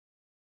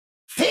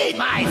Eat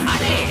my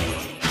money!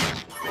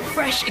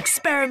 Fresh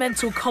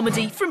experimental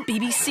comedy from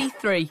BBC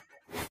Three.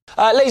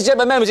 Ladies and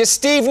gentlemen, members, it's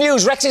Steve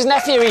News, Rex's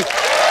nephew. He reads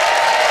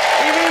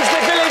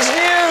the village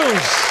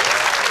news.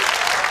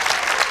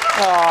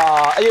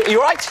 Are you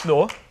all right?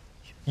 No.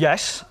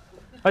 Yes.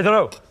 I don't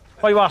know.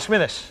 Why you ask me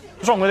this?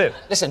 What's wrong with you?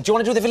 Listen, do you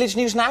want to do the village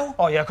news now?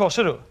 Oh, yeah, of course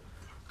I do.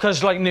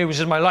 Because, like,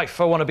 news is my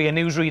life. I want to be a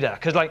newsreader.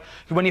 Because, like,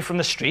 when you're from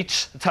the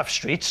streets, the tough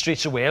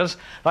streets of Wales,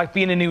 like,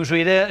 being a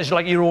newsreader is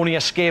like your only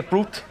escape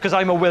route. Because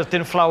I'm a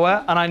wilting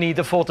flower and I need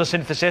the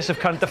photosynthesis of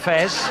current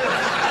affairs.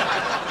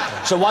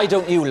 So why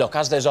don't you look,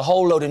 as there's a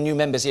whole load of new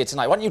members here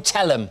tonight, why don't you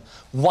tell them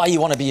why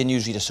you want to be a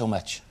newsreader so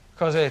much?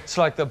 Because it's,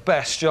 like, the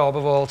best job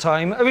of all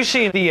time. Have you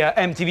seen the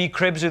MTV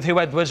Cribs with Hugh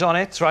Edwards on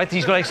it, right?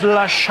 He's got, like, this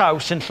lush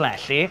house in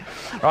Llelly,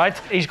 right?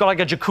 He's got, like,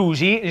 a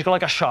jacuzzi, he's got,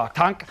 like, a shark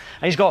tank,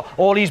 and he's got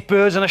all these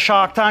birds in a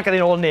shark tank, and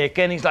they're all naked,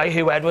 and he's like,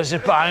 Hugh Edwards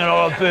is banging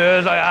all the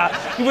birds like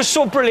that. He was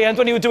so brilliant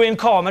when he was doing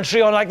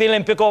commentary on, like, the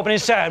Olympic opening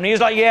ceremony. He was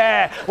like,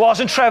 yeah,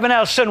 wasn't Trevor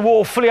Nelson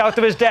woefully out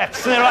of his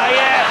depth? And they're like,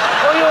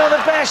 yeah, oh, you're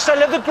the best, I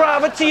love the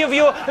gravity of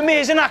your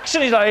amazing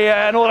accent. He's like,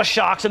 yeah, and all the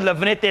sharks are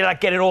loving it. They're,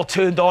 like, getting all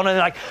turned on, and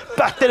they're, like,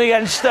 batting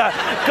against the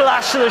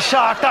glass of the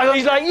shark tank.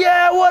 He's like,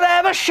 yeah,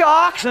 whatever,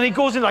 sharks. And he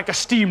goes in like a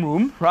steam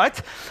room, right?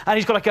 And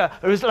he's got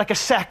like a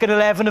second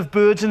 11 of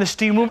birds in the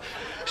steam room.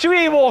 So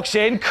he walks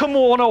in,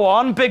 kimono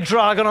on, big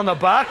dragon on the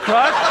back,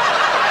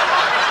 right?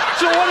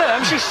 So one of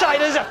them, she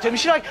sidles up to him.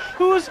 She's like,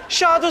 who's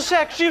Shadow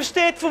Secretary of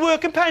State for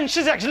Work and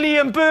Pensions?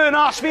 Liam Byrne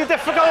asked me a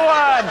difficult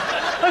one.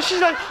 And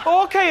she's like,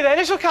 oh, OK then,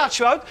 this will catch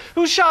you out.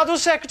 Who's Shadow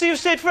Secretary of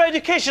State for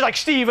Education? She's like,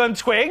 Stephen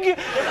Twigg.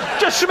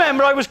 Just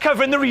remember I was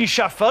covering the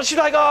reshuffle. She's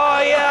like,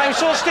 oh, yeah, I'm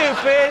so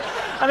stupid.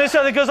 And this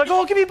other girl's like,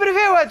 oh, give me a bit of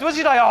Hugh Edwards.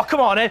 She's like, oh,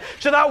 come on, eh?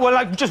 So that one,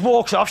 like, just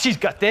walks off. She's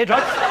gutted,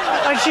 right?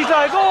 And she's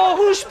like, oh,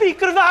 who's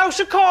Speaker of the House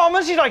of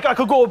Commons? He's like, I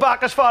could go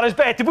back as far as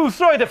Betty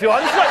Boothroyd if you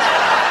want. She's like,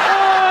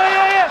 oh,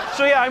 yeah, yeah.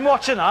 So, yeah, I'm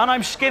watching that and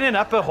I'm skinning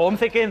up at home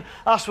thinking,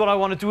 that's what I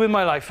want to do in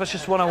my life. That's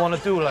just what I want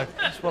to do, like,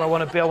 that's what I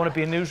want to be. I want to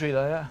be a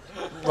newsreader, yeah.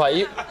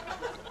 Right,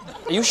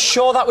 are you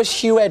sure that was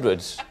Hugh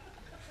Edwards?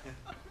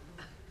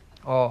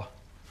 Oh.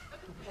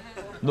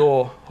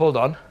 No, hold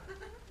on.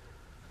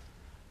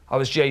 I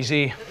was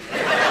Jay-Z.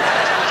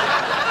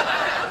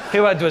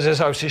 Hugh Edwards'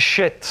 house is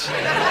shit.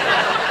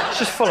 It's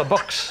just full of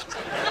books.